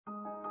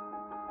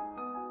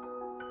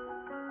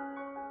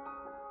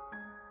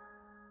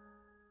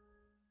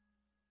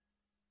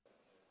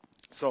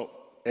So,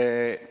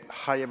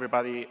 hi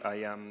everybody, I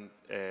am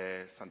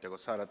Santiago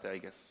Zarate, I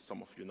guess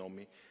some of you know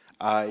me.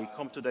 I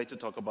come today to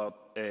talk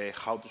about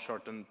how to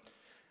shorten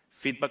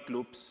feedback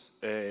loops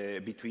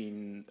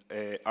between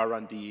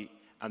R&D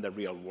and the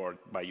real world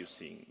by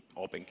using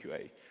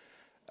openQA,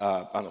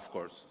 and of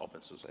course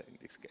openSUSE in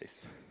this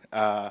case.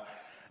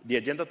 The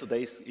agenda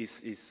today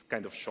is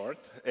kind of short.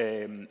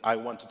 I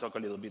want to talk a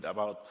little bit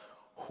about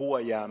who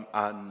I am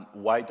and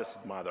why does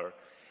it matter.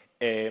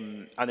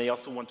 And I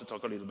also want to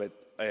talk a little bit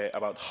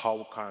about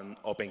how can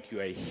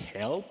openQA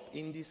help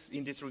in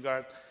this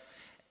regard.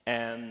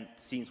 And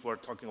since we're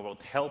talking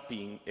about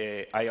helping,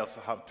 I also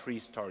have 3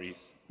 stories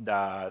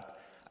that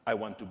I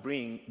want to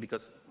bring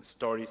because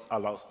stories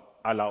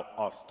allow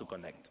us to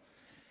connect.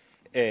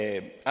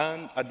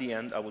 And at the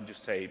end, I will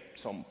just say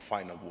some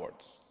final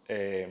words.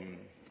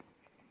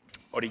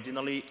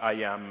 Originally, I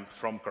am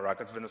from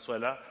Caracas,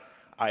 Venezuela.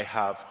 I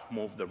have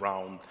moved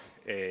around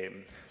a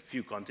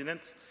few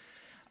continents.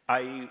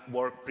 I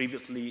worked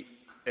previously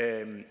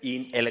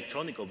in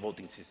electronic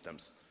voting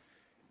systems,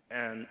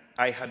 and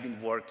I have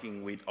been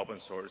working with open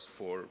source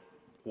for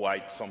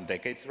quite some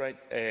decades, right,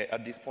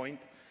 at this point.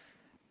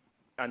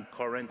 And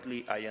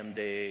currently, I am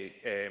the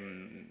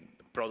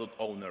product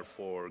owner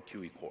for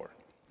QE Core.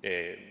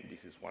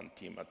 This is one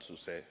team at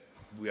SUSE.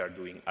 We are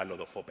doing a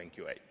lot of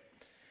openQA.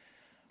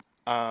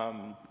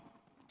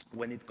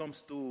 When it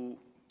comes to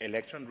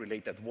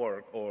election-related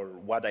work, or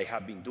what I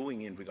have been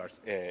doing in regards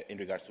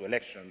to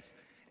elections,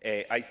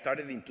 I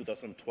started in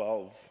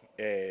 2012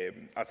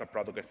 as a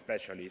product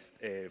specialist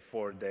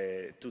for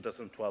the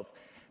 2012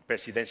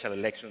 presidential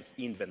elections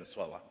in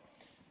Venezuela.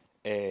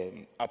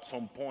 At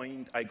some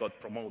point, I got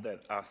promoted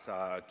as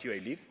a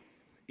QA lead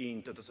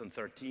in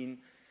 2013,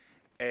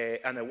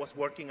 and I was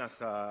working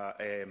as a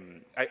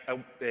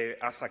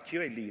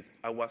QA lead.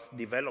 I was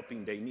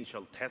developing the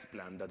initial test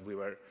plan that we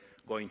were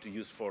going to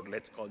use for,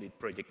 let's call it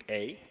Project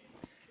A.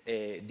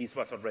 This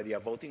was already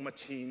a voting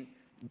machine,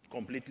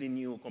 completely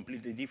new,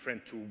 completely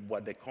different to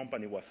what the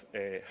company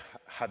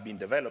had been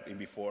developing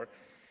before.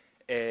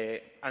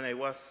 And I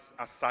was,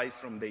 aside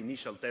from the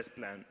initial test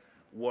plan,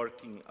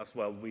 working as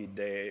well with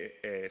the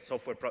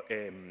software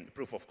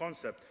proof of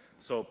concept,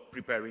 so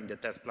preparing the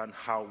test plan,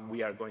 how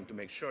we are going to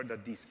make sure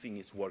that this thing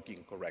is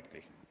working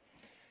correctly.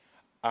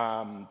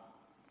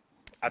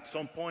 At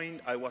some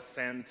point, I was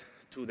sent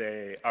to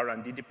the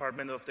R&D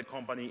department of the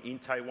company in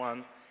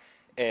Taiwan.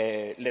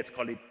 Let's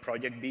call it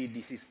Project B.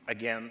 This is,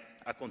 again,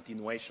 a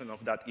continuation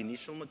of that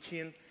initial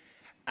machine.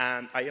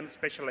 And I am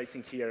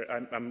specializing here.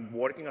 I'm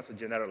working as a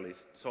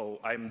generalist, so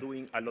I'm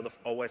doing a lot of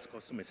OS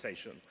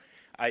customization.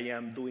 I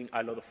am doing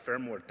a lot of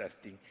firmware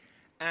testing.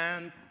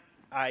 And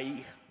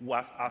I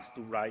was asked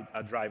to write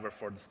a driver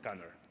for the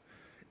scanner.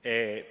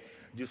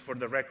 Just for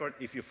the record,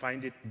 if you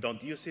find it,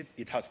 don't use it.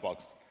 It has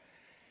bugs.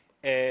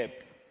 And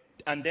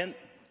then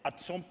at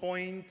some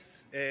point,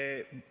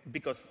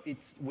 because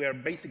we are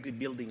basically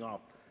building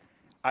up,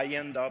 I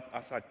end up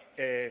as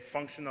a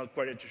functional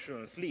quality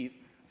assurance lead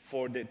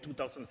for the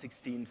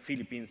 2016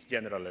 Philippines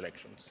general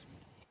elections.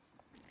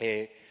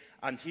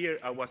 And here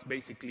I was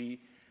basically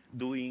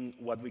doing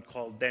what we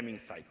call Deming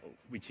cycle,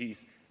 which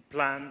is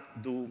plan,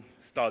 do,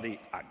 study,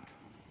 act.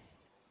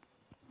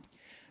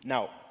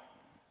 Now,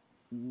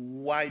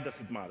 why does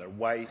it matter?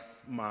 Why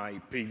is my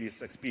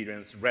previous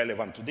experience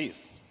relevant to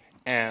this?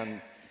 And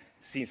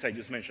since I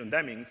just mentioned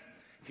Deming's,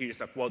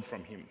 here's a quote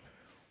from him.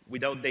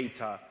 Without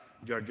data,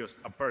 you're just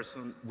a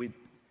person with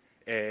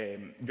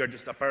an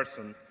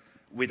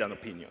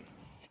opinion.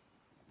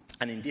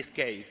 And in this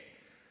case,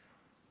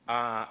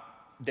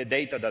 the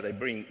data that I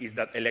bring is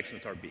that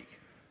elections are big.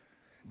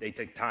 They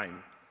take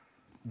time,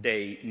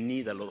 they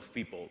need a lot of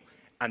people,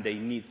 and they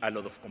need a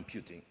lot of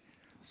computing.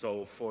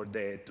 So for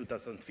the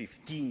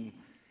 2015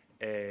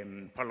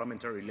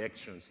 parliamentary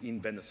elections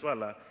in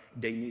Venezuela,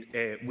 the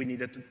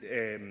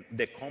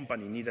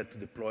company needed to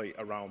deploy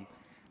around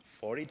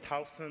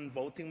 40,000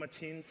 voting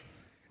machines,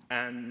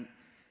 and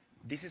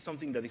this is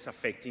something that is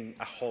affecting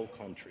a whole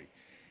country.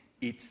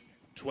 It's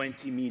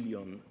 20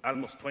 million,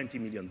 almost 20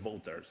 million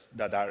voters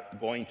that are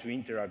going to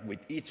interact with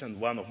each and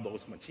one of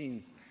those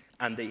machines,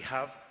 and they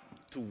have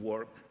to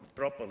work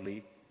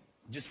properly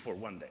just for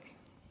one day,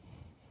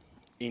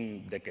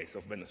 in the case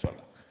of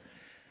Venezuela.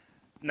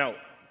 Now,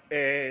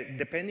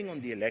 depending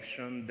on the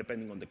election,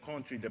 depending on the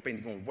country,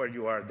 depending on where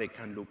you are, they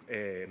can look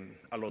a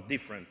lot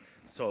different.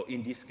 So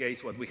in this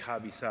case, what we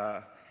have is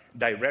a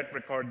direct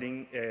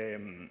recording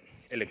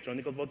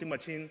electronic voting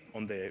machine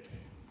on the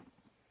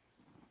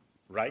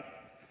right.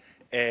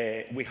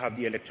 We have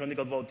the electronic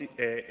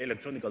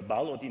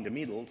ballot in the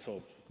middle,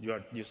 so you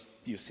are just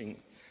using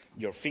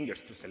your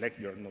fingers to select,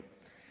 you're not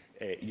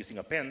using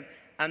a pen.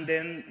 And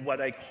then what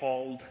I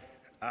called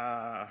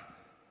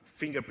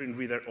fingerprint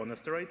reader on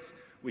steroids,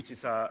 which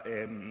is a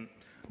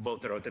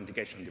voter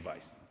authentication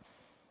device.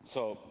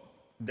 So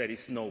there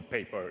is no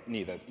paper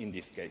needed in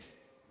this case.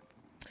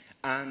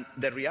 And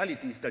the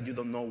reality is that you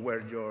don't know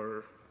where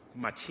your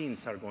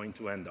machines are going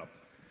to end up.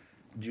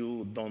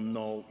 You don't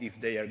know if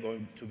they are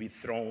going to be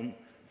thrown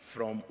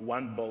from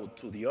one boat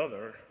to the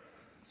other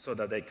so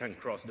that they can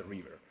cross the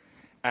river.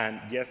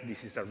 And yes,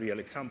 this is a real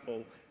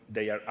example.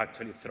 They are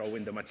actually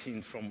throwing the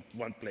machine from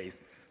one place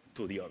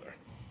to the other.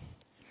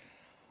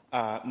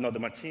 Not the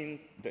machine,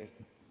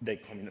 they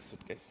come in a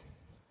suitcase.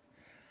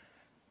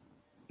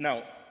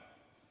 Now,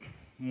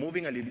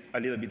 moving a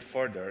little bit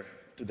further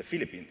to the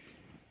Philippines,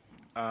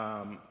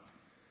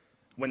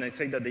 when I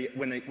say that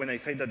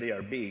they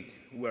are big,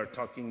 we are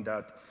talking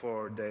that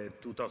for the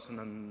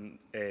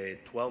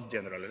 2012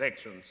 general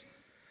elections,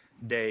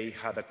 they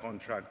had a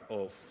contract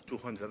of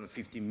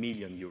 250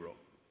 million euro.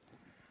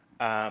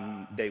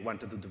 They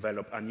wanted to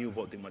develop a new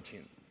voting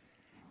machine.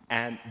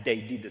 And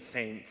they did the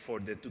same for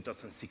the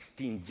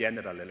 2016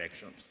 general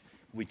elections,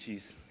 which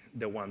is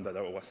the one that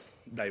I was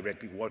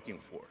directly working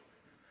for.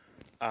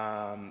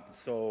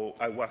 So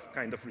I was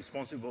kind of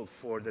responsible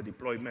for the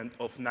deployment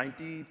of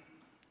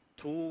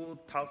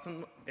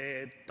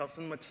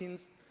 92,000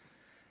 machines.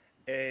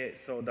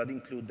 So that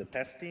includes the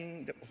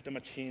testing of the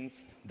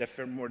machines, the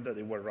firmware that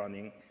they were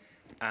running,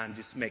 and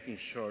just making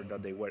sure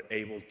that they were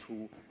able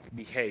to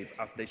behave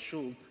as they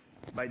should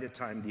by the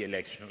time the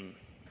election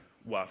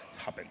was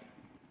happening.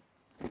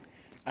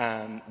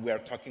 And we are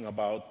talking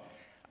about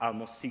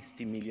almost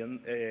 60 million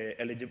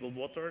eligible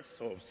voters,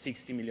 so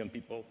 60 million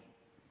people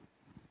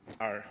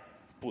are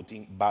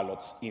putting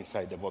ballots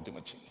inside the voting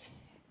machines.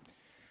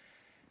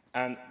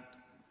 And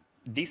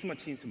these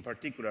machines in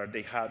particular,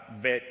 they had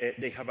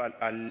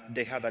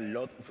a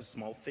lot of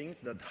small things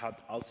that had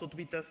also to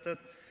be tested,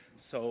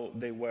 so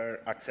they were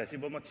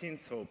accessible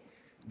machines, so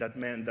that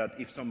meant that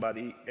if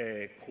somebody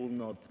could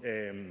not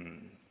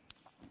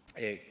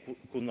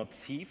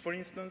see, for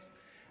instance,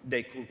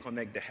 they could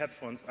connect the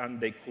headphones and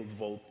they could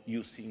vote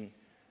using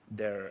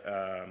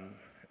their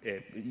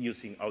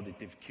using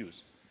auditive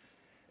cues.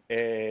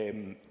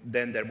 Then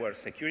there were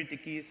security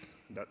keys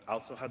that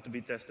also had to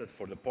be tested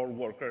for the poll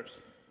workers.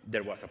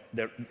 The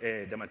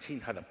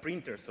machine had a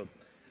printer, so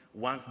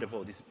once the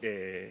vote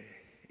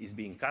is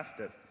being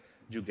casted,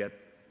 you get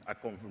a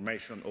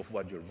confirmation of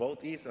what your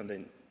vote is, and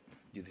then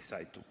you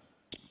decide to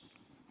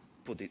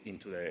put it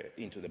into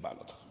the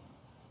ballot.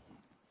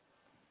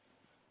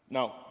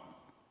 Now,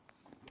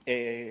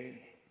 I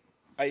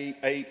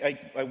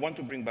want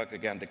to bring back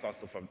again the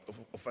cost of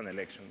an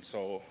election.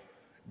 So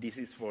this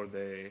is for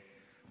the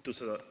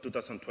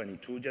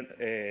 2022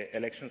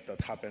 elections that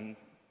happened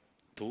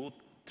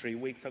 2-3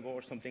 weeks ago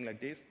or something like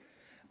this.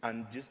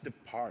 And just the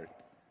part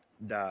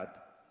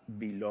that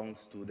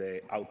belongs to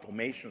the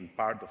automation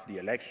part of the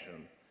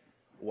election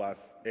was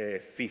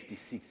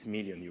 56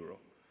 million euro.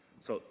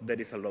 So there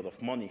is a lot of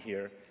money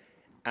here.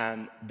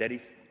 And there are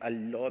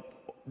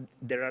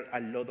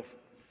a lot of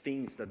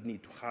things that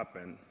need to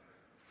happen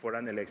for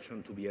an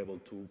election to be able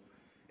to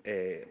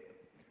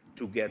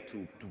get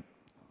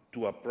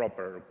to a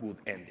proper good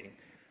ending.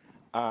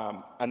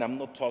 And I'm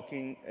not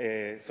talking,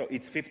 so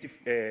it's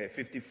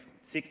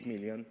 56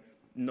 million,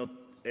 not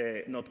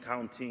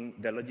counting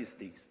the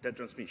logistics, the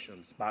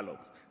transmissions,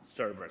 ballots,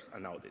 servers,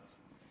 and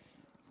audits,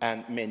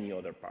 and many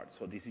other parts.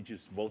 So this is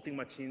just voting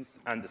machines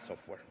and the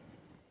software.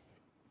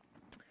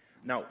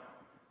 Now,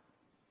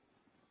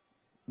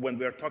 when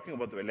we are talking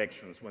about the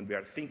elections, when we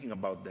are thinking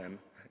about them,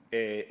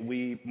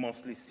 we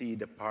mostly see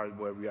the part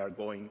where we are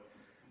going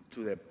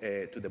to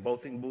the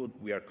voting booth,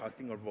 we are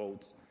casting our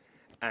votes,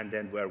 and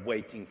then we are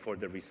waiting for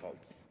the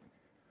results.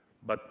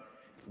 But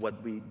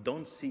what we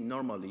don't see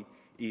normally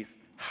is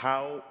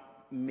how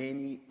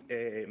many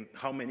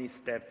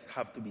steps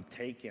have to be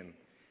taken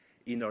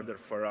in order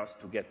for us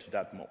to get to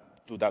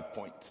that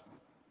point.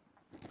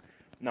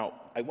 Now,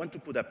 I want to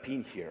put a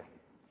pin here,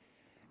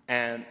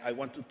 and I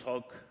want to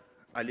talk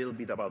a little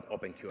bit about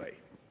openQA.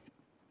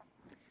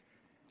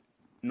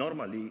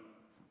 Normally,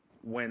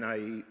 when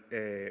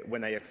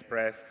I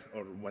express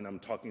or when I'm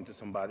talking to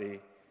somebody,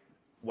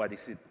 what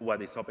is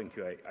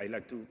openQA, I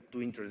like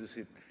to introduce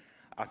it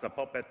as a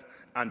puppet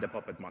and the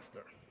puppet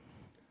master.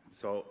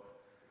 So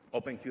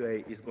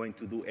openQA is going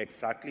to do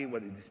exactly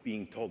what it is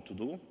being told to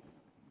do.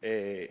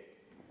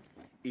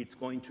 It's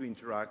going to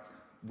interact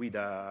with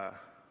a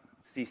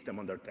system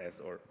under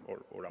test or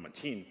a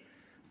machine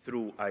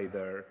through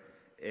either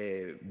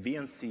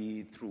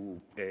VNC, through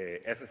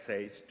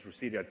SSH, through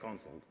serial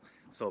consoles.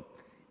 So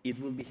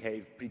it will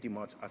behave pretty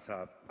much as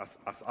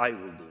I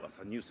will do, as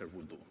a user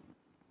will do.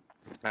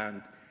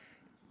 And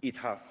it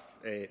has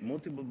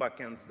multiple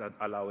backends that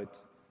allow it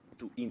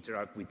to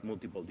interact with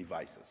multiple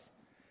devices.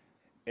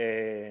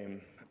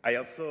 I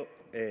also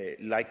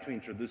like to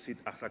introduce it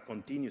as a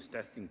continuous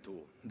testing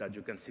tool that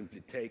you can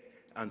simply take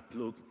and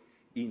plug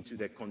into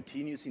the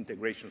continuous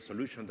integration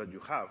solution that you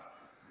have,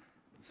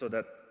 so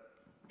that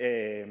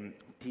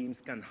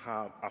teams can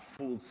have a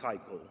full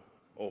cycle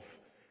of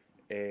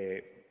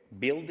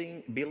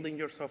building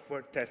your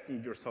software,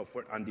 testing your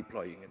software, and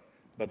deploying it.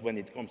 But when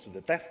it comes to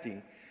the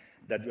testing,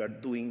 that you are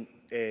doing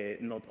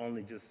not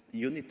only just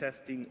unit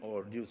testing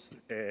or just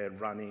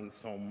running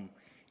some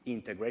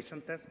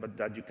integration tests, but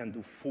that you can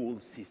do full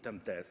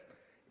system tests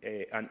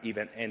and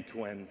even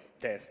end-to-end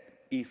tests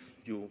if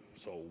you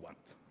so want.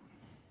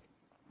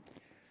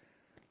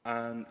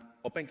 And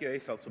openQA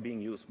is also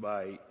being used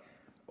by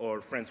or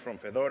friends from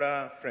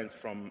Fedora, friends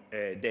from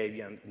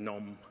Debian,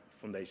 GNOME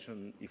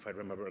Foundation, if I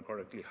remember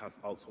correctly, has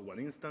also one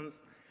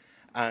instance.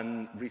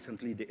 And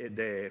recently,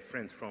 the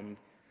friends from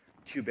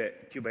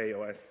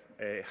QBOS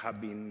have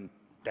been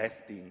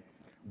testing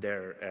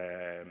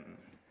their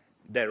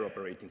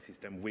operating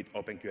system with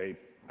openQA,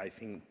 I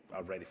think,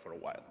 already for a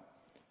while.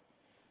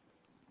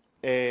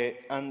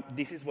 And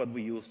this is what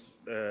we use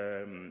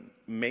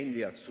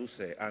mainly at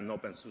SUSE and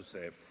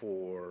openSUSE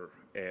for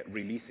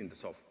releasing the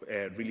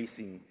software,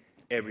 releasing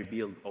every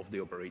build of the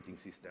operating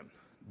system.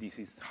 This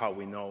is how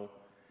we know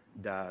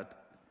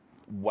that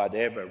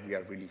whatever we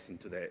are releasing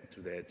to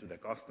the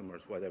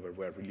customers, whatever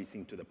we are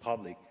releasing to the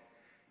public,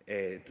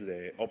 to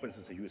the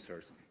openSUSE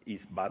users,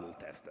 is battle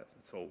tested.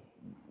 So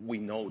we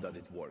know that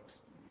it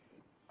works.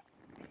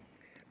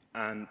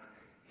 And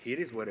here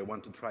is where I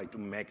want to try to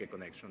make a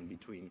connection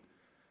between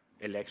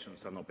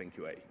elections and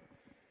openQA,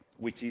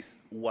 which is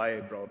why I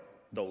brought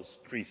those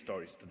 3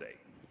 stories today.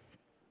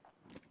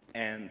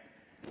 And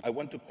I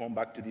want to come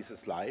back to this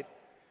slide.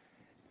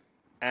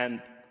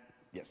 And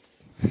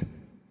yes.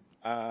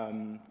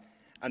 And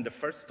the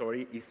first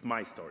story is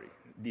my story.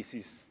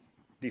 This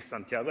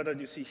Santiago that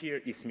you see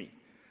here is me.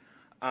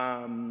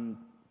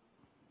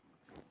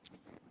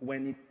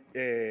 When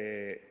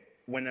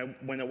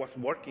I was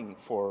working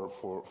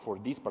for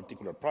this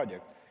particular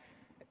project,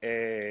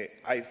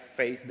 I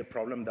faced the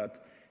problem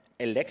that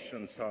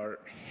elections are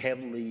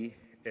heavily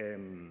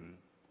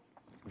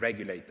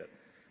regulated.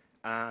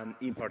 And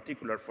in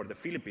particular for the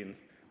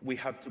Philippines, we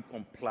had to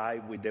comply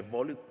with the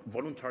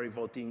voluntary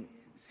voting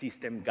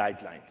system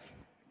guidelines.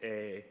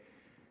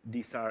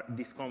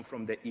 These come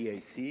from the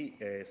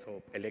EAC,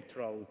 so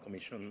Electoral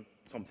Commission,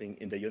 something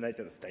in the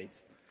United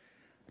States.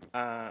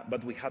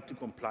 But we had to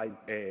comply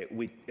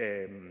with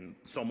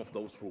some of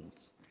those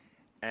rules.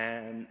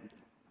 And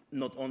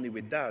not only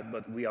with that,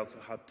 but we also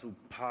had to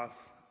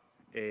pass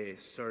a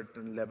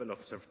certain level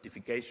of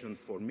certification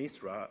for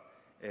MISRA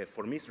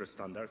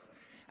standards,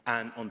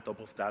 and on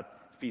top of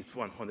that, FIPS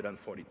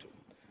 142.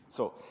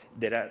 So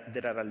there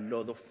are a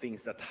lot of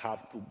things that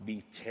have to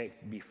be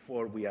checked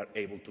before we are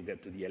able to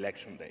get to the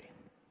election day.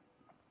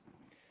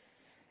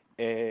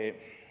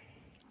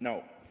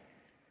 Now,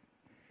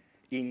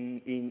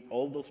 in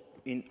all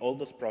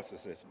those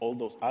processes, all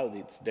those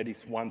audits, there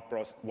is one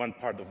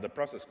part of the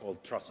process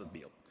called trusted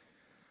build.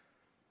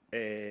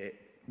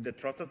 The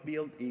trusted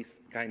build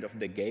is kind of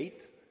the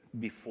gate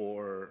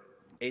before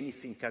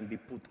anything can be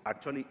put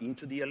actually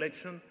into the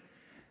election,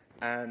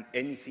 and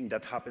anything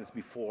that happens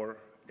before,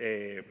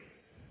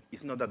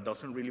 it's not that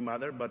doesn't really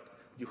matter, but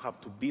you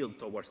have to build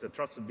towards the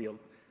trusted build.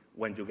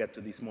 When you get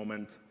to this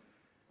moment,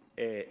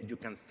 you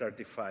can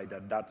certify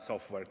that that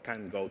software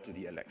can go to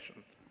the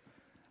election.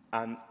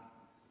 And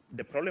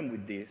the problem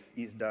with this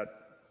is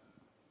that,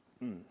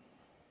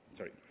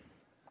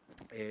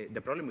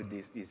 the problem with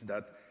this is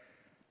that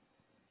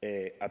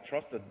a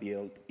trusted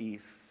build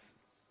is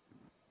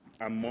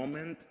a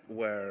moment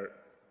where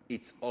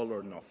it's all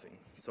or nothing.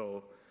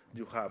 So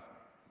you have,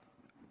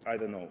 I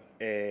don't know,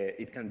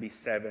 it can be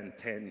 7,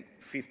 10,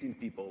 15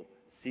 people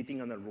sitting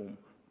in a room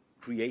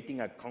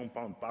creating a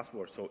compound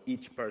password. So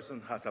each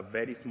person has a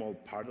very small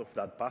part of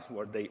that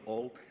password. They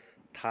all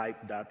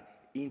type that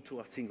into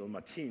a single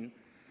machine.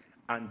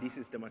 And this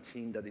is the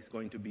machine that is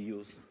going to be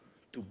used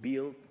to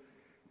build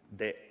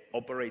the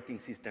operating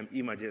system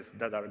images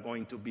that are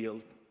going to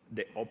build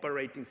the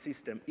operating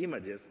system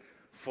images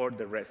for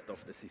the rest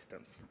of the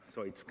systems.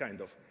 So it's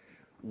kind of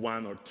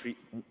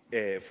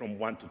from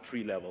 1 to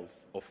 3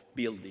 levels of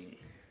building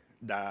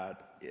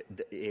that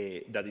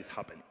is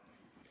happening.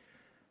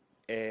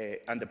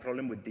 And the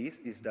problem with this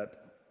is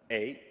that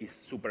it's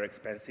super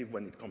expensive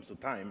when it comes to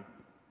time.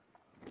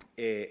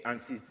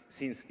 And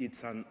since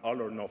it's an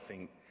all or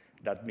nothing,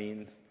 that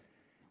means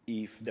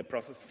if the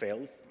process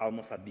fails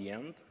almost at the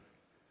end,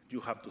 you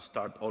have to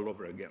start all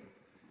over again,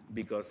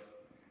 because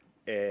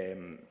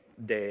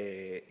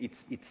there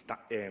is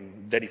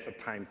a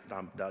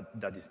timestamp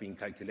that is being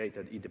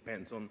calculated. It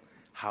depends on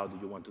how do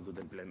you want to do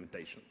the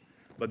implementation,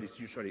 but it's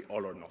usually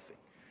all or nothing.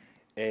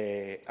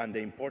 And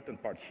the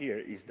important part here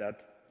is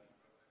that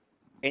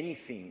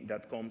anything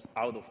that comes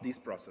out of this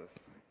process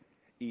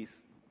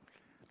is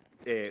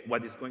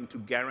what is going to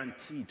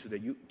guarantee to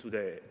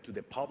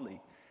the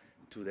public,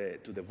 to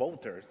the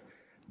voters,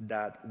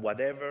 that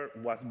whatever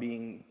was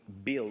being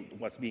built,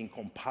 was being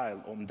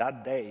compiled on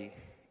that day,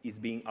 is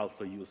being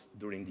also used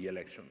during the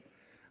election.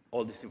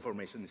 All this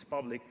information is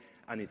public,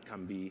 and it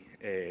can be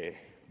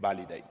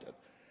validated.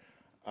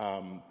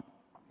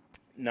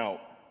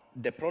 Now,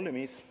 the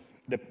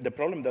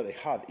problem that I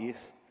had is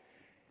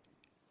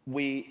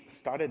we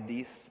started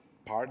this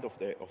part of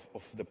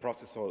the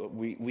process, so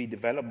we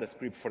developed the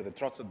script for the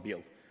trusted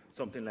build,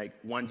 something like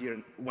one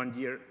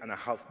year and a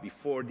half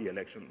before the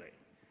election day.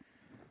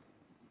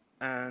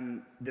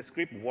 And the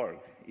script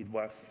worked. It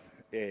was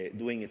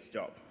doing its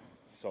job.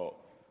 So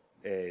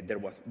there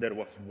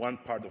was one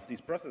part of this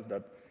process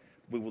that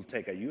we will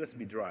take a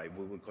USB drive,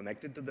 we will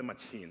connect it to the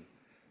machine,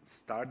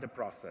 start the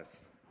process,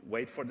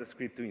 wait for the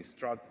script to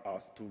instruct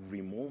us to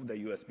remove the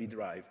USB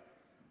drive.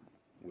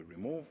 We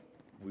remove,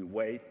 We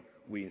wait,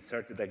 we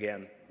insert it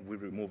again, we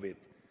remove it,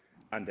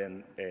 and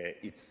then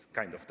it's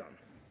kind of done.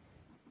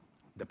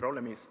 The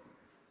problem is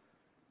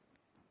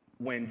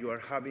when you are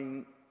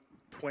having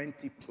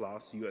 20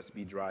 plus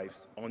USB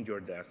drives on your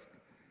desk,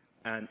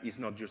 and it's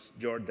not just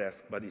your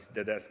desk, but it's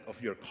the desk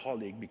of your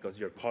colleague, because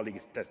your colleague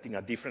is testing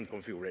a different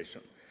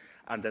configuration.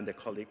 And then the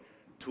colleague,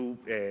 two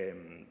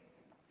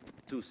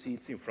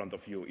seats in front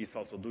of you, is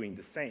also doing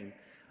the same.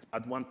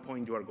 At one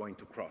point, you are going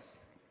to cross.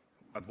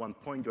 At one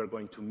point, you are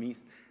going to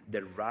miss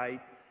the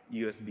right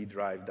USB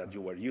drive that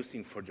you were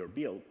using for your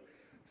build.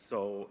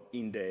 So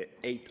in the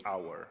 8th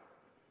hour,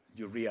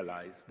 you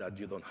realize that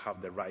you don't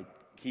have the right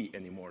key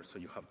anymore, so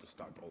you have to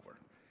start over.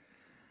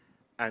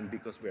 And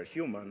because we are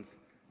humans,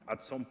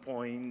 at some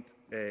point,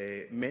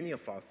 many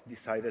of us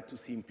decided to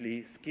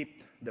simply skip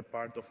the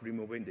part of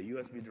removing the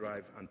USB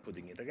drive and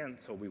putting it again,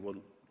 so we will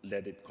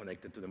let it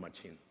connected to the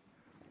machine.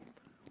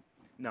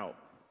 Now,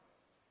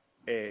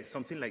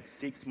 something like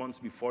 6 months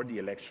before the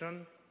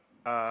election,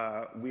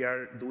 we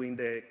are doing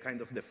the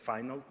kind of the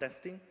final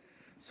testing.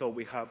 So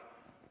we have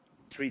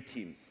 3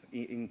 teams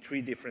in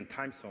 3 different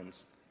time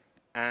zones,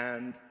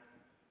 and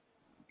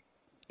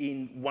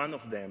in one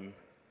of them,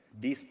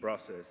 this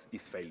process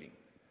is failing.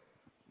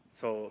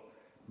 So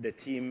the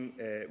team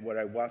where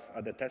I was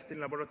at the testing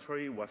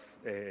laboratory was,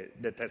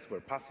 the tests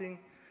were passing.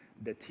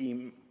 The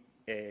team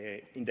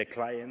in the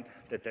client,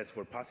 the tests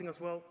were passing as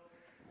well.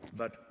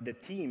 But the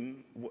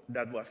team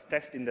that was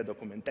testing the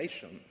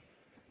documentation,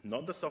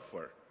 not the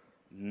software,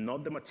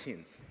 not the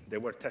machines, they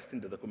were testing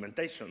the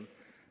documentation,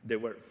 they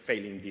were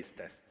failing these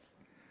tests.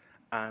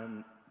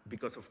 And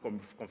because of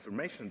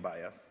confirmation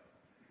bias,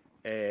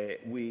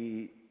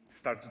 we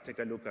start to take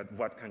a look at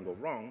what can go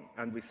wrong,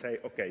 and we say,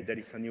 okay, there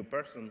is a new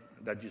person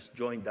that just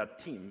joined that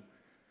team.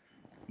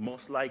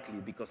 Most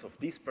likely, because of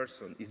this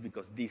person, is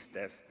because these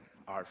tests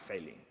are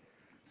failing.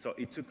 So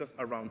it took us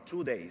around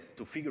 2 days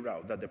to figure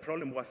out that the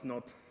problem was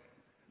not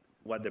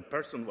what the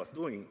person was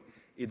doing,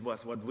 it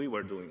was what we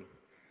were doing.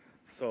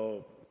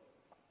 So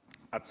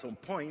at some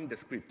point, the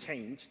script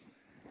changed,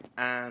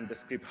 and the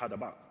script had a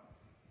bug,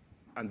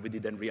 and we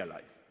didn't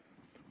realize.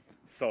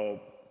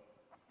 So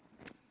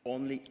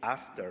only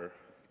after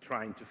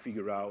trying to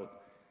figure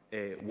out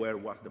where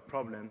was the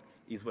problem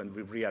is when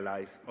we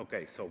realized,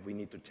 okay, so we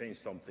need to change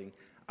something.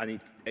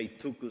 And it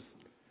took us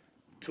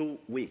 2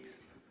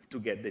 weeks to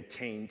get the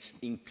change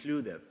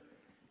included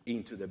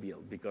into the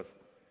build, because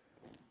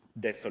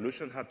the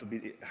solution had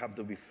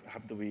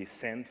to be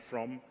sent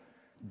from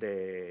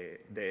the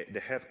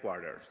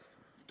headquarters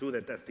to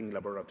the testing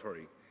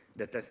laboratory.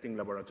 The testing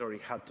laboratory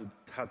had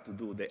to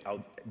do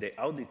the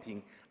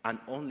auditing, and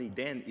only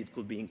then it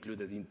could be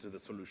included into the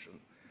solution.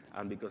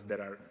 And because there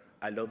are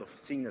a lot of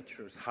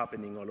signatures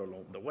happening all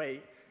along the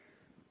way,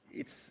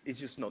 it's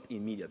just not an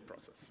immediate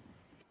process.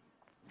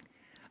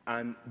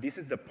 And this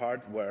is the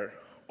part where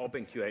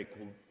openQA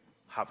could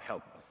have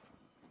helped us.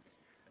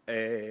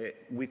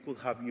 We could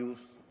have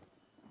used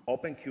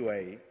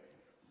openQA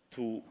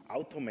to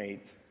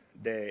automate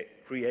the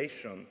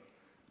creation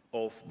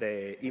of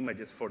the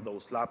images for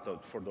those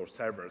laptops, for those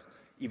servers,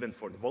 even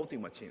for the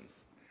voting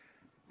machines,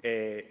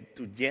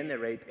 to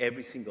generate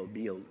every single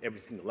build, every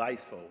single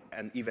ISO,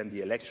 and even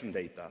the election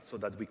data, so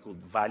that we could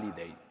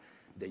validate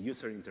the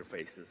user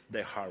interfaces,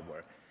 the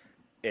hardware,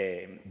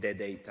 the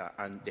data,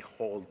 and the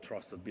whole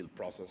trusted build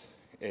process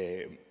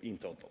in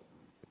total.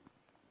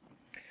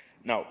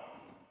 Now,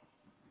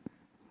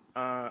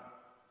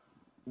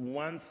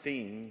 one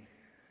thing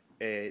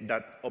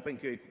that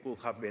openQA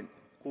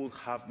could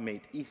have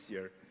made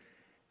easier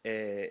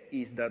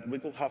is that we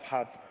could have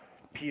had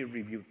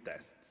peer-reviewed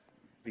tests.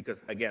 Because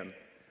again,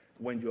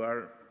 when you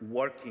are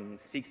working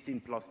 16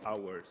 plus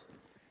hours,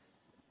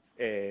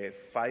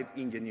 5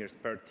 engineers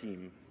per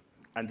team,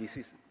 and this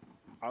is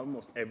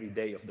almost every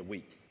day of the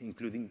week,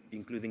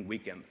 including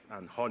weekends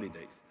and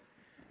holidays.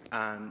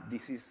 And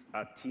this is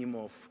a team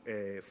of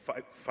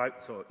 5,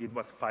 so it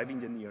was 5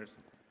 engineers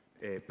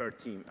per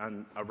team,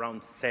 and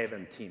around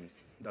 7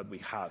 teams that we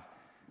had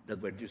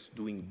that were just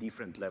doing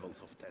different levels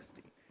of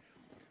testing.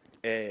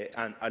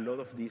 And a lot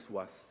of this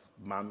was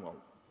manual.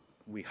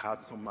 We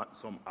had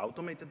some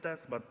automated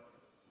tests, but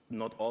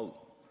not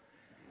all.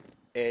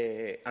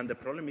 And the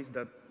problem is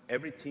that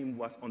every team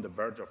was on the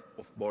verge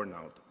of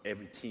burnout.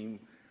 Every team,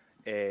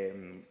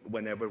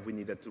 whenever we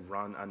needed to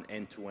run an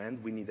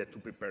end-to-end, we needed to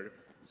prepare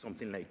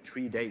something like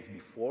 3 days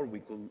before we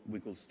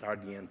could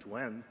start the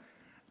end-to-end.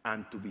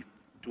 And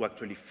to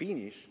actually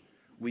finish,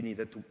 we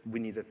needed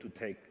to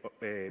take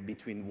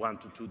between 1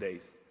 to 2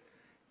 days.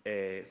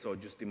 So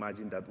just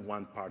imagine that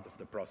one part of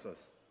the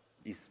process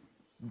is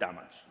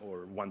damaged,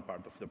 or one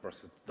part of the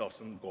process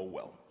doesn't go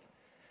well.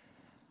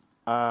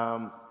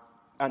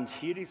 And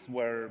here is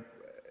where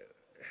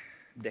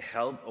the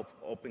help of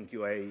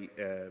openQA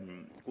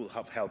could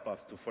have helped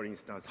us to, for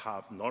instance,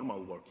 have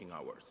normal working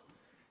hours,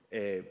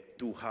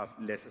 to have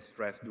less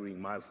stress during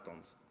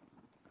milestones,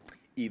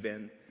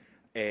 even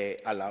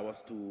allow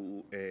us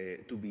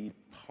to be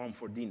home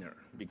for dinner,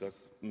 because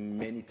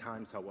many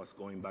times I was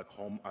going back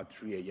home at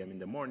 3 a.m. in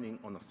the morning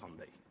on a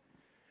Sunday.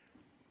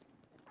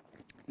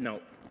 Now,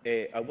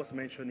 I was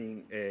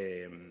mentioning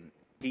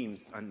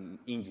teams and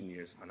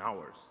engineers and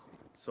hours.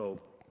 So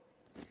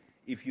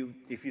if you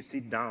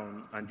sit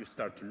down and you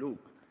start to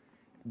look,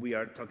 we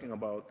are talking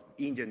about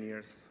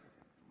engineers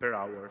per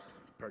hours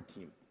per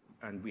team.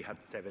 And we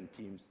had 7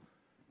 teams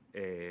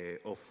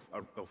of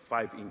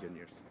 5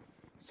 engineers.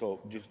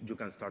 So you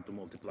can start to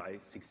multiply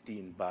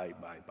 16 by.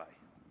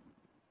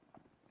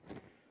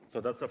 So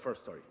that's the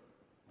first story.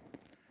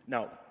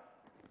 Now,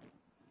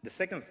 the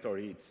second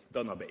story is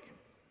Donna Bay.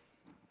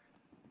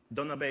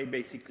 Donna Bay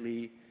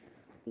basically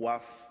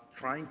was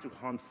trying to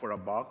hunt for a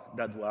bug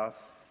that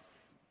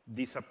was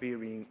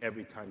disappearing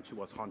every time she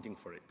was hunting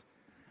for it.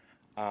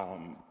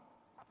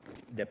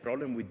 The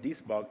problem with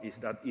this bug is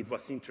that it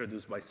was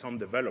introduced by some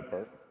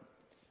developer,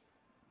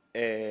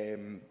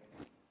 and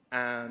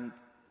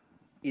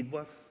it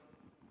was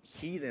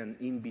hidden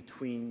in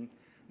between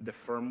the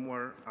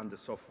firmware and the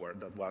software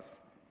that was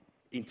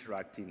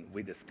interacting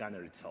with the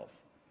scanner itself.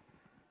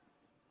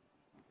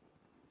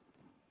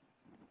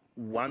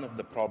 One of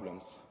the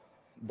problems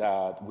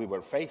that we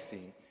were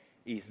facing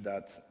is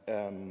that,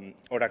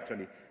 or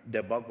actually,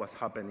 the bug was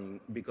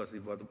happening because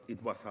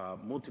it was a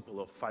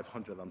multiple of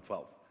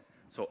 512.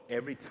 So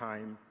every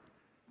time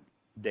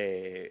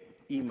the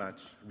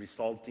image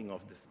resulting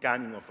of the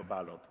scanning of a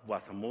ballot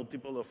was a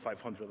multiple of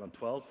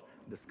 512,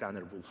 the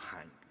scanner will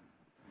hang.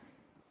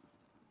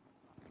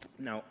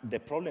 Now, the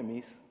problem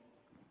is,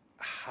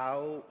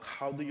 how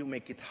do you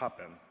make it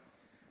happen?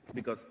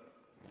 Because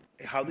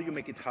how do you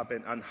make it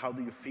happen, and how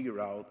do you figure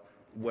out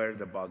where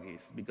the bug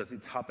is? Because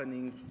it's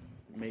happening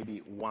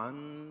maybe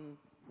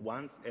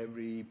once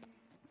every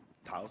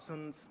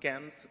 1,000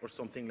 scans or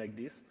something like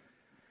this.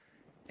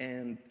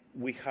 And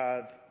we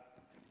had,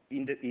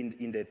 in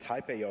the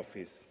Type A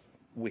office,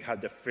 we had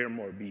the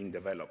firmware being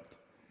developed.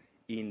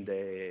 In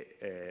the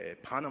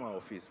Panama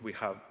office, we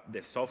have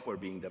the software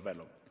being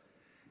developed.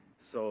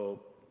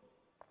 So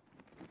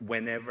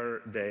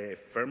whenever the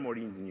firmware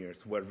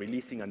engineers were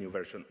releasing a new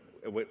version,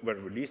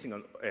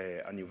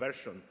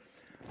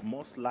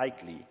 most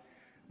likely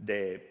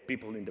the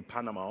people in the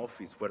Panama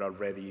office were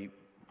already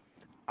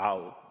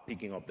out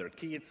picking up their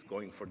kids,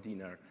 going for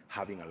dinner,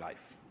 having a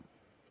life.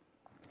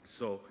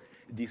 So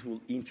this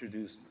will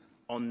introduce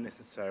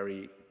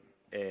unnecessary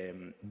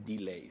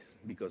delays,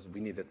 because we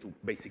needed to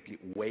basically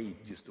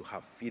wait just to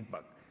have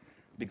feedback,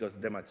 because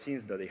the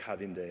machines that they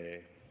had in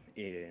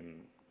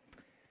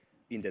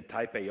the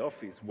Type A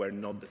office were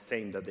not the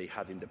same that they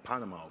had in the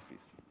Panama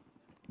office,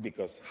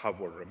 because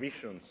hardware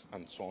revisions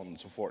and so on and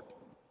so forth.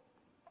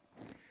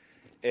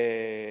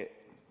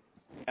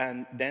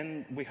 And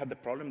then we had the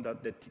problem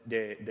that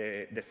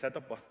the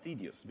setup was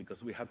tedious,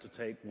 because we had to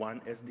take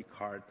one SD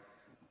card,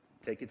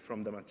 take it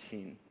from the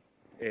machine,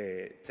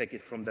 take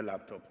it from the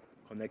laptop,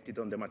 connect it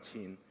on the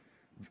machine,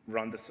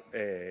 run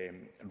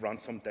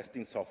some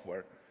testing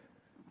software,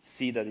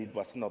 see that it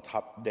was not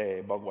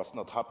the bug was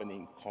not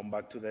happening, come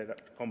back to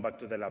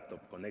the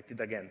laptop, connect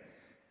it again,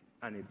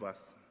 and it was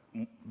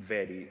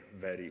very,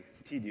 very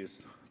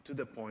tedious, to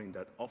the point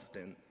that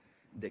often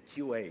the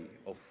QA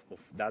of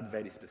that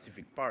very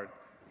specific part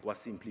was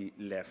simply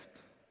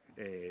left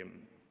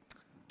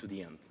to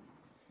the end.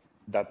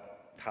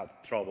 That had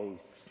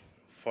troubles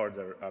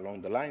further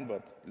along the line,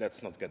 but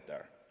let's not get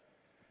there.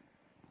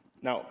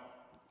 Now,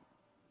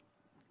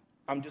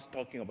 I'm just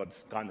talking about the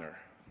scanner,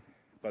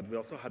 but we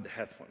also had the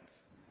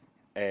headphones.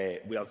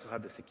 We also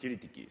had the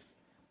security keys,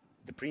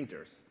 the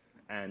printers,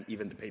 and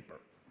even the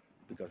paper,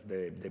 because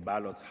the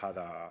ballots had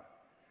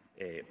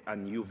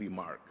an UV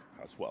mark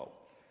as well.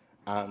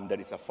 And there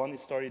is a funny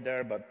story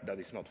there, but that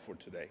is not for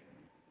today.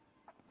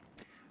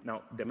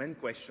 Now, the main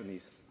question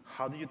is,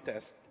 how do you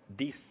test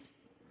this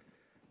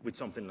with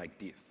something like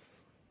this?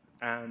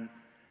 And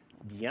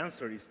the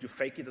answer is, you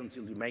fake it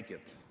until you make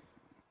it.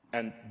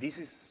 And this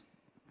is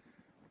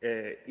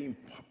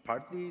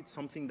partly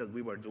something that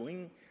we were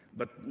doing,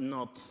 but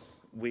not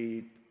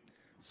with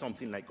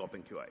something like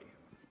openQA.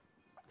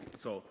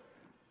 So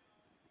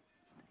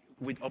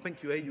with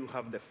openQA, you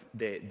have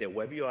the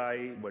web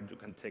UI, where you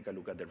can take a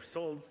look at the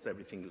results.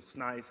 Everything looks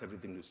nice,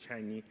 everything looks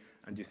shiny,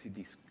 and you see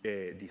these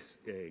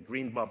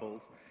green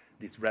bubbles,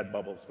 these red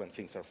bubbles when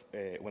things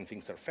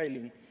are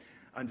failing,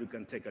 and you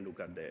can take a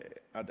look at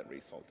the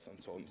results and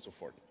so on and so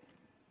forth.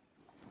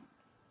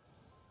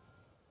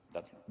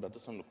 That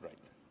doesn't look right.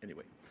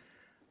 Anyway,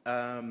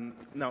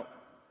 now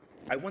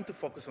I want to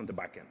focus on the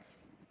backends,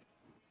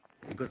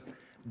 because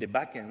the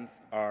backends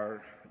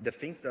are the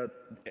things that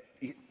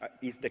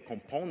is the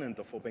component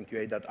of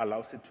openQA that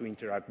allows it to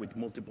interact with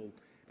multiple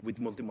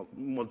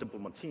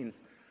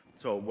machines.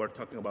 So we're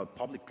talking about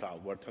public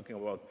cloud, we're talking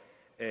about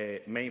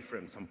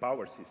mainframes and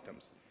power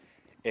systems.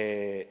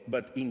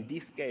 But in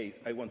this case,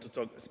 I want to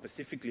talk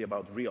specifically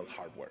about real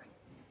hardware.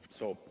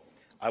 So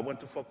I want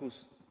to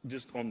focus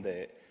just on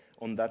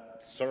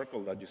that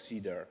circle that you see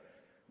there,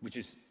 which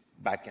is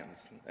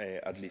backends,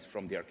 at least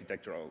from the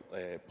architectural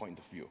point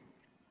of view.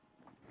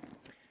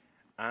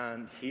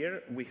 And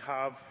here we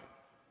have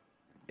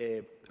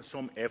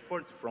some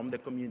efforts from the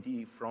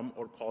community, from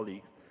our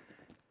colleagues,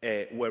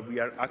 where we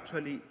are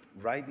actually,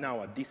 right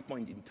now, at this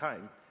point in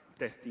time,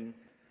 testing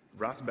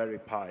Raspberry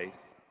Pis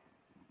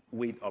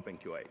with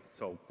openQA.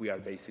 So we are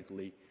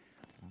basically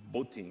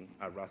booting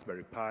a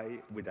Raspberry Pi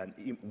with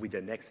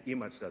the next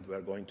image that we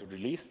are going to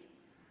release,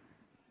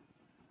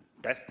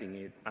 testing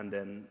it, and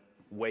then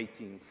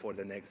waiting for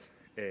the next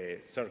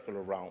circle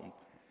around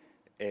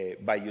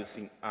by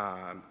using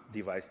a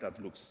device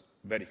that looks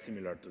very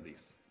similar to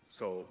this.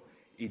 So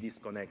it is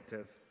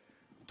connected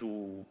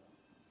to,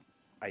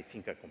 I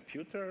think, a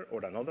computer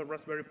or another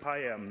Raspberry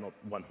Pi. I'm not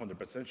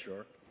 100%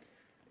 sure,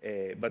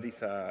 but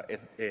it's a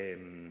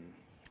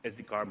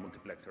SD card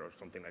multiplexer or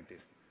something like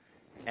this.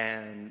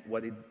 And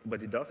what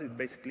it does is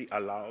basically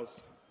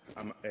allows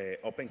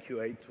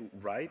openQA to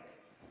write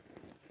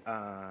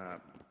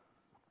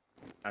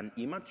an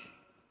image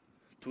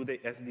to the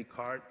SD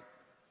card.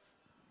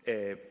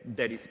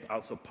 There is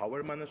also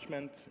power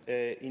management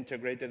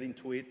integrated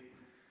into it,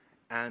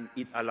 and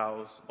it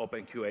allows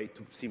openQA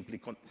to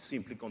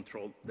simply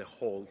control the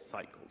whole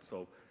cycle.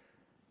 So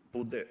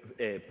put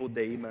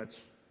the image,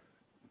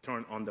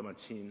 turn on the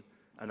machine,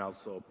 and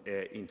also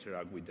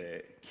interact with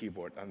the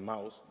keyboard and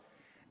mouse.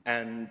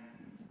 And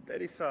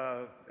there is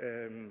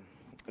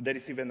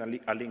even a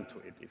link to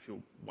it if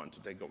you want to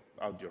take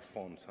out your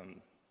phones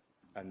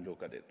and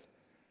look at it.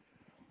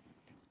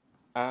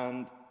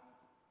 And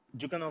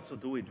you can also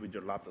do it with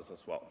your laptops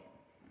as well.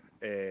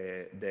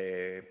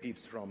 The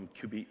peeps from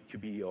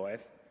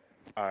QBOS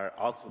are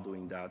also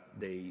doing that.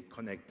 They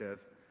connected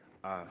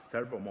a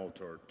servo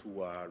motor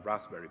to a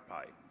Raspberry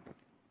Pi.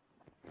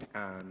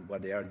 And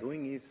what they are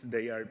doing is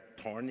they are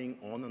turning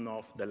on and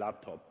off the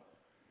laptop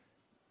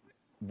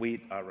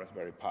with a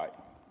Raspberry Pi.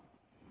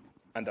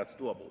 And that's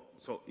doable.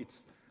 So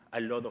it's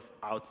a lot of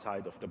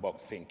outside of the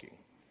box thinking.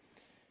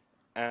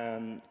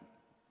 And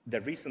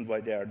the reason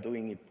why they are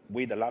doing it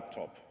with a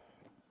laptop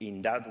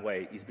in that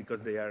way is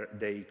because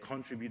they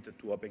contributed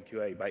to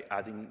openQA by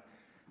adding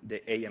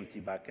the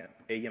AMT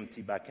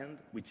backend,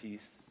 which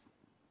is,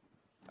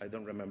 I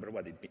don't remember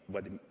what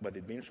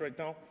it means right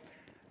now,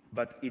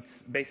 but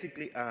it's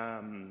basically,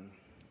 I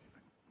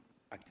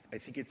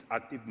think it's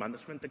active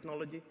management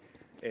technology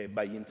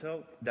by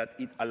Intel, that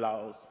it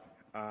allows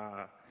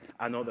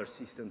another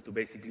system to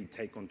basically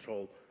take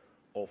control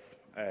of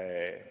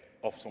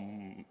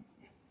some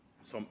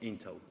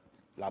Intel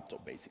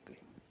laptop, basically.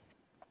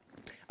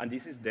 And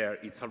this is there.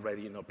 It's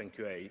already in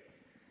openQA.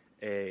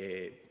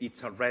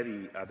 It's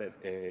already added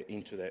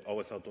into the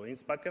OS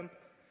AutoInst backend,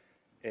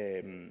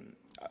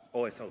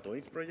 OS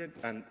AutoInst project,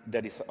 and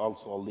there is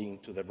also a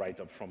link to the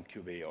write-up from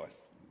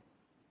QBOS.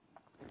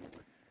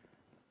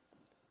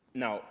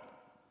 Now,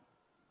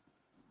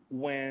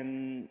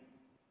 when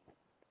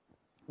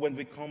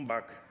we come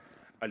back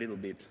a little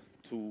bit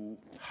to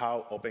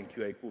how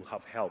openQA could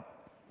have helped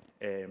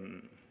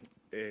in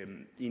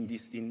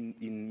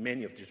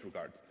many of these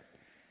regards,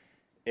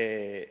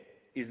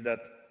 is that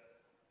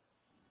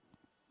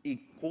it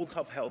could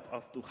have helped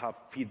us to have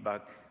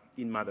feedback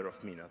in a matter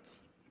of minutes.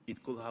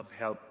 It could have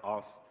helped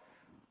us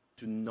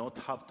to not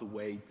have to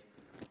wait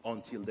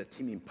until the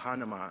team in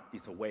Panama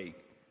is awake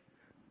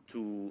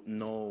to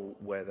know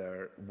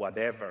whether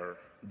whatever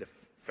the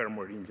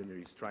firmware engineer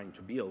is trying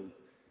to build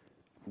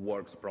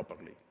works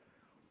properly.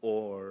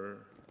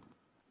 Or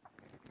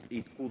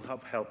it could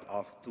have helped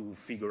us to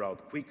figure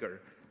out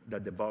quicker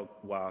that the bug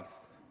was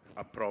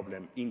a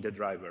problem in the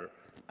driver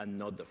and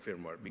not the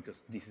firmware,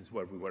 because this is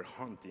where we were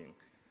hunting,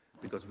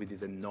 because we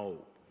didn't know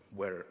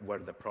where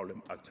the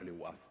problem actually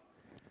was.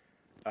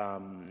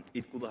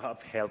 It could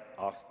have helped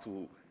us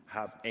to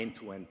have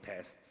end-to-end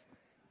tests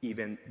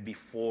even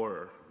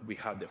before we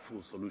had the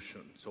full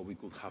solution, so we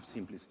could have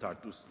simply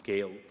start to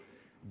scale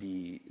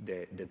the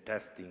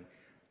testing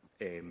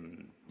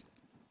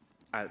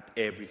at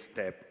every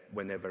step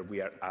whenever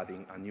we are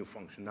adding a new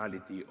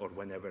functionality or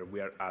whenever we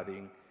are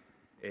adding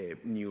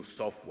new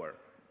software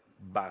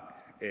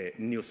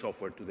new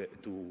software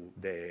to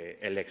the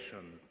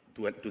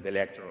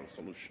electoral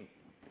solution.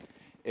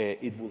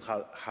 It would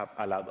have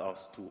allowed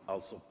us to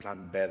also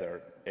plan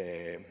better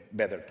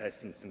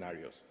testing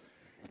scenarios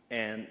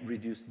and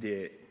reduce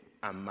the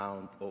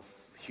amount of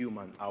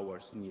human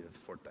hours needed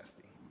for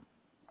testing.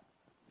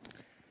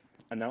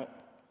 And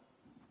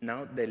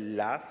now the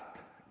last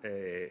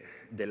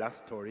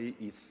story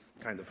is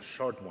kind of a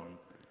short one,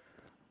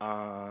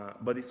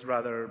 but it's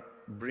rather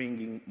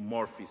bringing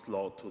Murphy's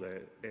law to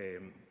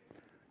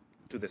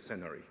the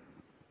scenario,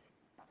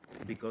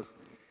 because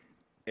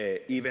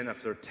even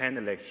after 10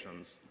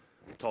 elections,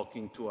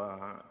 talking to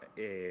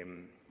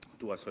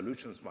a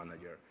solutions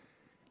manager,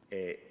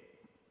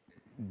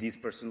 this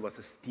person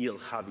was still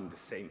having the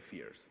same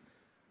fears.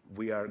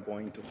 We are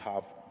going to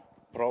have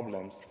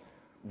problems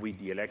with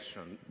the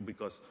election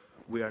because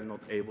we are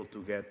not able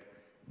to get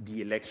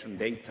the election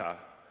data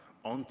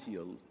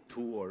until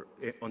 2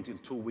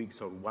 weeks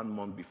or 1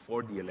 month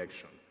before the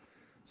election.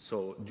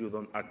 So you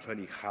don't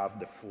actually have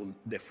the full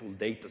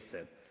data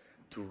set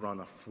to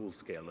run a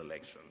full-scale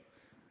election.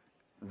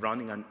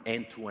 Running an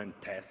end-to-end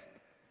test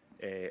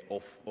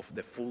of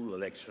the full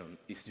election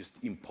is just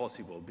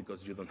impossible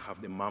because you don't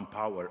have the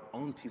manpower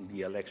until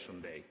the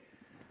election day.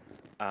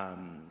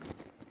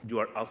 you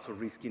are also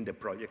risking the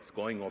projects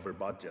going over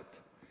budget.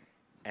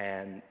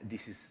 And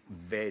this is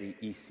very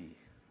easy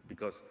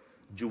because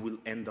you will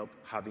end up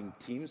having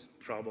teams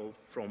travel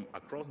from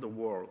across the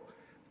world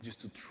just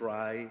to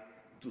try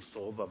to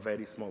solve a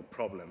very small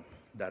problem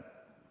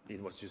that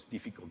it was just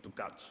difficult to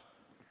catch.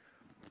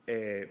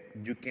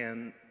 You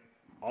can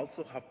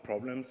also have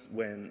problems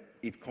when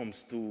it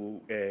comes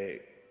to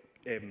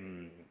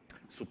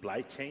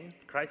supply chain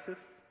crisis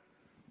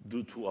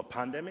due to a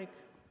pandemic.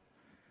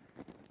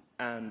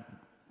 And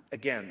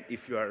again,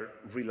 if you are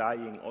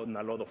relying on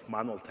a lot of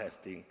manual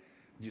testing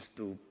just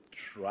to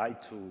try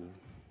to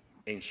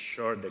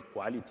ensure the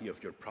quality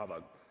of your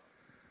product,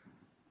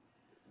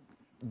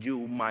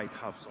 you might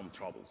have some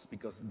troubles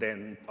because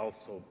then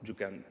also you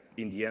can,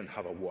 in the end,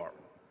 have a war.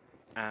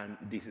 And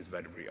this is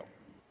very real.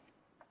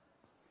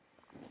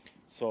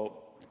 So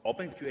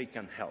openQA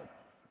can help.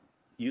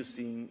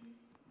 Using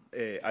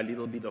a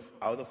little bit of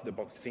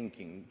out-of-the-box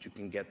thinking, you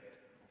can get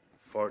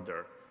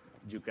further,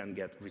 you can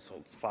get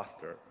results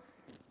faster,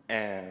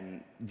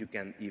 and you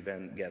can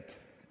even get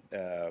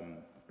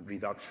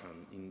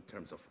reduction in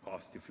terms of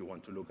cost if you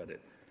want to look at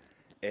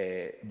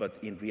it. But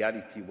in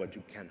reality, what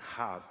you can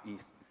have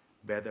is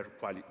better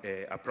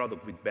a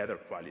product with better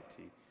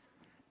quality,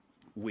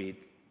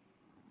 with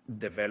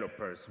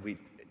developers, with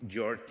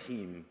your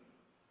team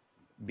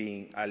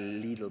being a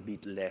little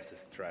bit less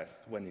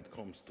stressed when it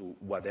comes to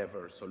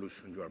whatever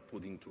solution you are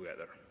putting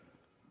together.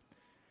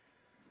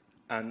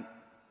 And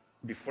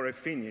before I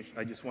finish,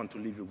 I just want to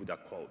leave you with a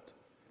quote.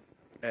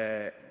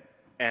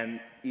 And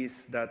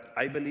is that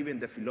I believe in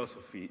the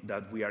philosophy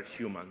that we are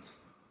humans,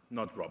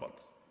 not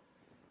robots.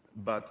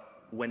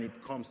 But when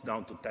it comes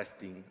down to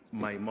testing,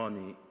 my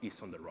money is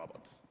on the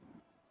robots.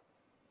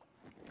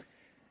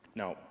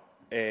 Now,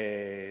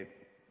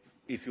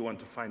 if you want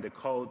to find the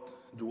code,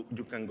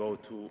 you can go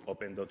to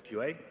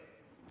open.qa.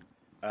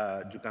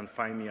 You can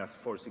find me as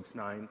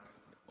 469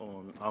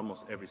 on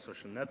almost every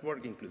social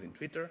network, including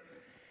Twitter.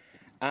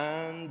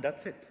 And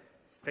that's it.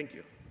 Thank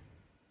you.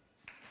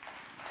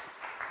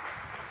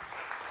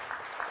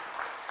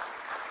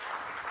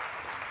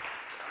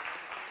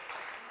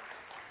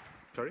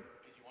 Sorry?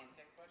 Did you want to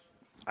take questions?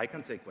 I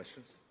can take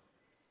questions,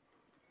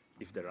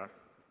 if there are.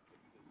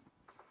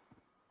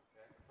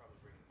 Yeah, I could probably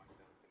bring the mic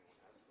down if anyone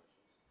has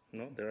questions.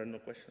 No, there are no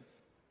questions.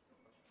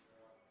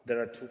 There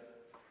are two.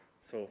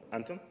 So,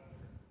 Anton?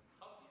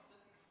 What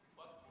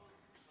was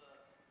the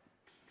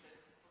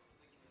test for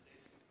the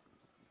documentation?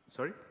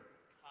 Sorry?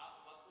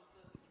 What was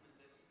the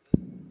documentation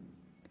test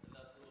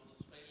that was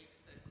failing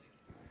testing?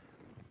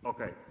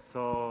 Okay,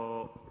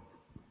 so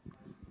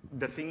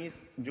the thing is,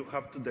 you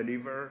have to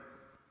deliver,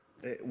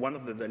 one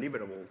of the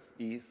deliverables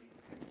is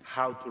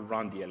how to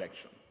run the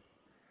election.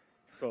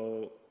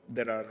 So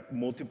there are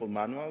multiple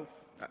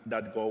manuals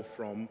that go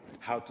from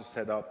how to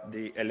set up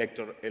the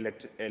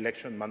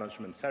election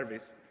management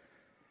service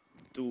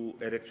to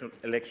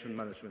election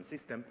management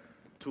system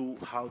to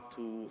how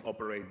to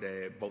operate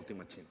the voting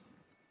machine.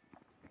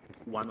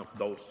 One of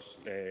those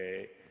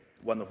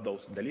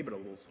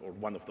deliverables or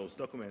one of those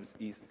documents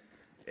is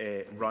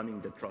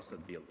running the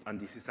trusted build. And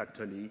this is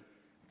actually,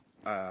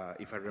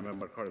 if I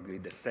remember correctly,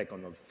 the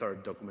second or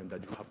third document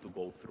that you have to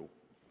go through.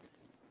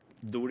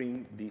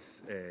 During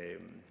this,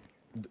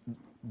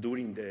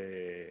 during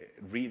the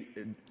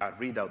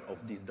readout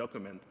of this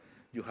document,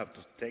 you have to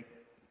take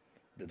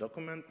the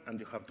document and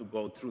you have to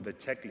go through the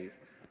checklist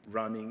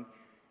running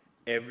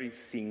every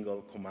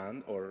single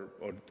command or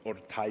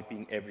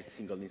typing every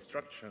single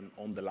instruction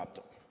on the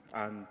laptop.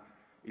 And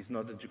it's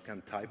not that you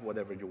can type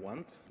whatever you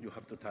want, you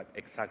have to type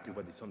exactly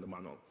what is on the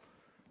manual.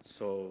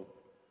 So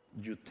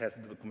you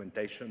test the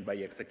documentation by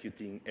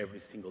executing every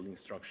single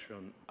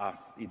instruction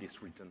as it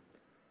is written.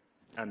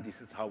 And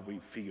this is how we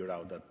figured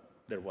out that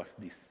there was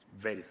this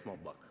very small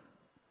bug.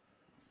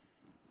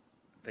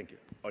 Thank you.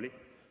 Oli?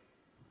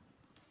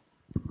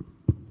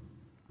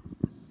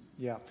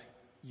 Yeah,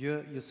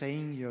 you're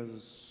saying you're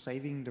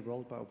saving the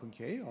world by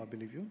openQA, I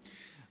believe you.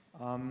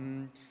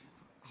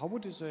 How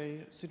would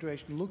a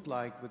situation look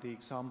like with the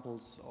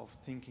examples of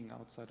thinking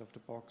outside of the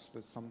box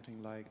with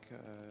something like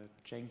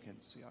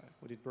Jenkins? Yeah,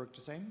 would it work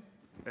the same?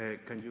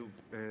 Can you...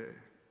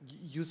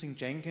 Using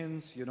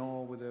Jenkins, you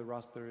know, with a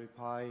Raspberry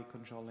Pi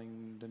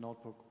controlling the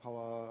notebook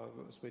power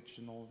switch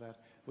and all that,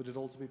 would it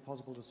also be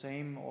possible the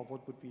same, or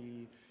what would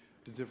be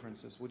the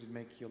differences? Would it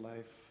make your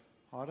life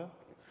harder?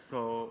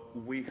 So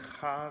we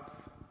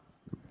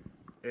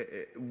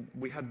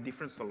had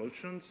different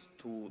solutions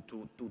to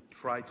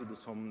try to do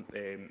some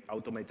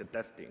automated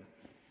testing.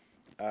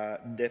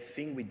 The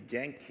thing with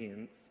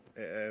Jenkins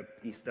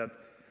is that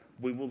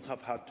we would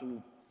have had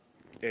to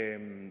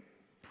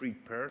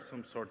prepare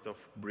some sort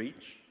of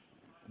bridge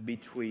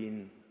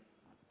between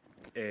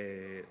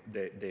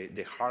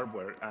the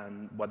hardware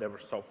and whatever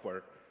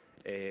software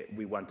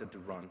we wanted to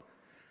run.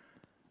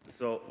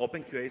 So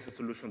openQA is a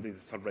solution that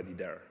is already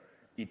there.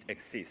 It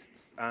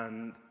exists.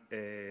 And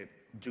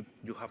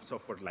you have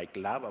software like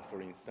Lava,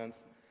 for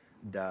instance,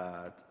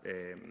 that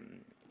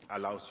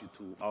allows you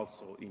to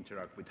also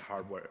interact with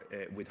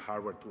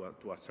hardware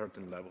to a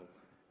certain level,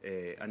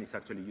 and it's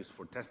actually used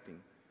for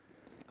testing.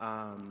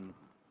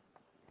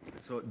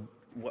 So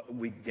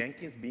with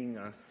Jenkins being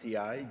a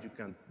CI, you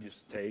can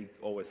just take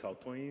OS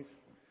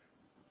Autoins,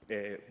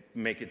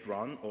 make it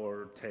run,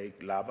 or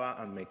take Lava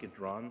and make it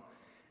run,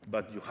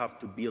 but you have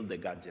to build the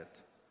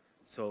gadget.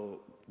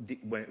 So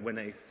when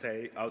I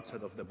say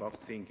outside of the box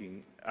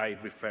thinking, I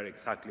refer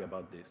exactly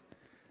about this.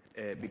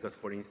 Because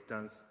for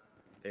instance,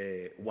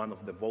 one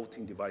of the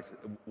voting devices,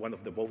 one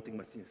of the voting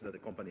machines that the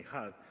company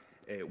had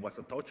was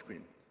a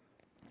touchscreen.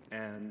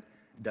 And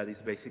that is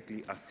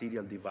basically a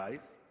serial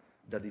device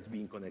that is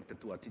being connected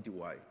to a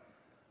TTY.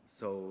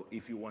 So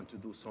if you want to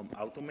do some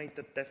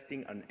automated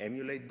testing and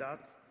emulate that,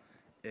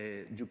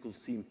 you could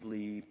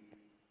simply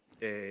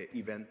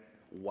even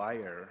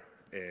wire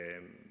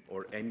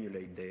or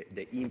emulate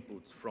the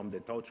inputs from the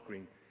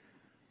touchscreen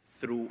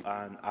through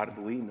an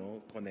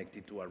Arduino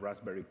connected to a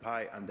Raspberry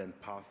Pi and then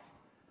pass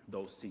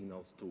those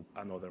signals to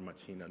another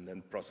machine and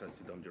then process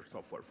it on your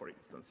software, for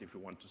instance, if you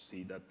want to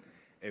see that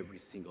every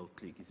single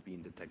click is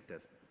being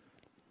detected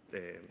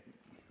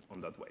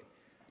on that way.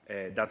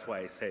 That's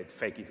why I said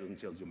fake it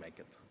until you make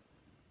it.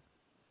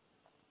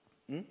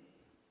 You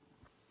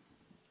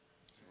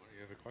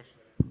have a question?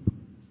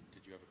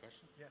 Did you have a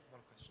question? Yeah,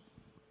 one question.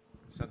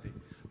 Santi,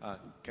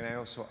 can I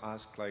also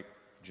ask like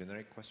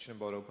generic question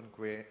about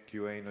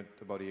openQA, not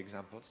about the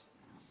examples?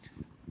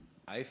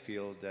 I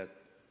feel that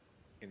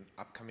in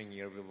upcoming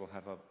year we will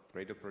have a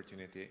great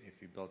opportunity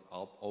if we build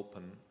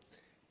open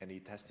and the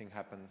testing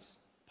happens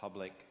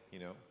public, you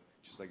know,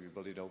 just like we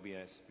built it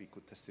OBS, we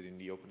could test it in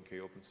the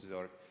openQA, openSUSE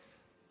org.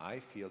 I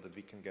feel that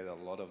we can get a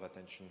lot of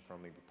attention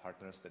from maybe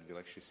partners that will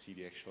actually see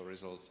the actual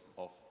results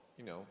of,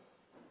 you know,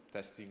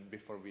 testing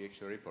before we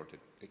actually report it.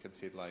 They can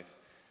see it live.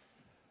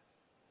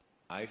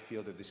 I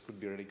feel that this could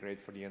be really great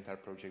for the entire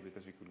project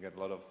because we could get a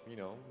lot of, you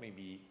know,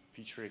 maybe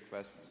feature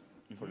requests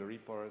for the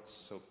reports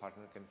so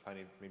partner can find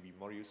it maybe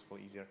more useful,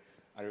 easier.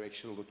 Are you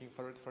actually looking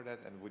forward for that,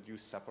 and would you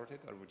support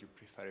it, or would you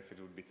prefer if it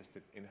would be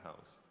tested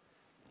in-house?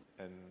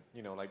 And,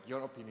 you know, like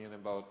your opinion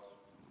about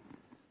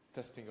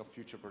testing of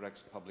future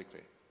products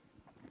publicly.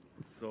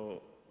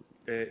 So,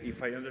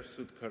 if I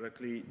understood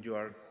correctly, you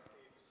are...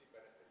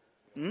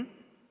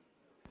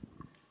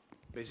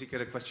 Basically,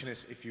 the question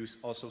is if you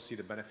also see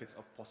the benefits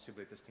of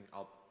possibly testing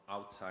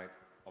outside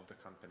of the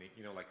company,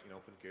 you know, like in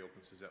openQA,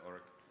 openSUSE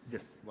org,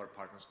 Yes. where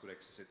partners could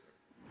access it.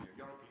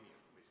 Your opinion,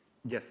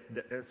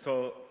 basically. Yes,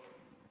 so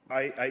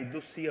I do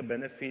see a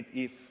benefit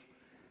if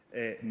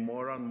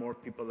more and more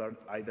people are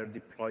either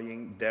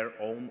deploying their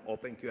own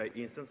openQA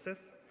instances,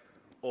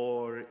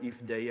 or if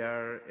they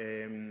are,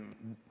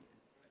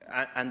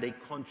 and they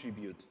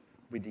contribute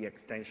with the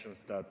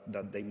extensions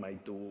that they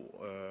might do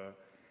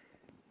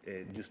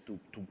just to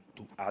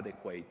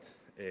adequate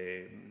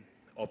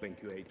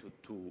openQA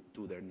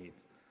to their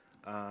needs.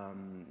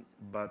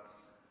 But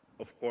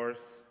of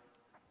course,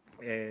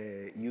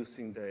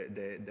 using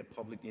the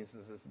public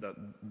instances that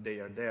they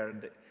are there,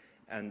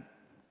 and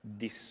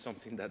this is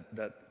something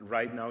that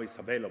right now is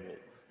available,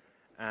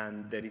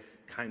 and there is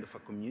kind of a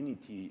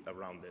community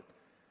around it.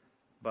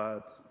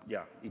 But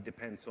yeah, it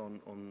depends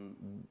on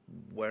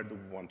where do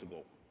we want to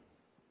go.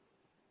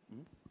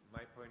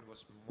 My point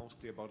was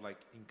mostly about like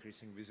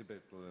increasing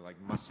visibility, like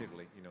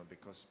massively, you know,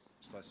 because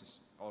SLS is,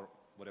 or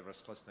whatever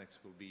SLS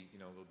next will be, you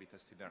know, will be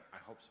tested there. I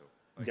hope so.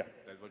 Like, yeah.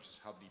 That will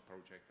just help the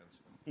project and so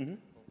on.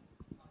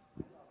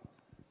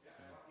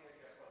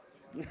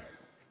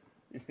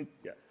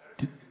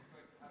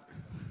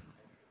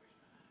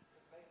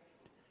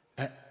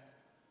 Yeah.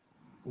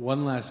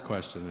 One last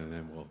question, and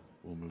then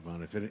we'll move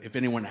on. If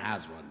anyone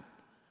has one.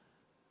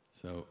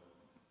 So,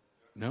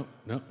 no.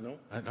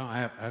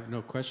 I have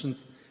no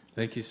questions.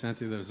 Thank you,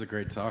 Santi. That was a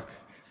great talk.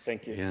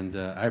 Thank you. And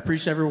I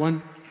appreciate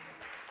everyone.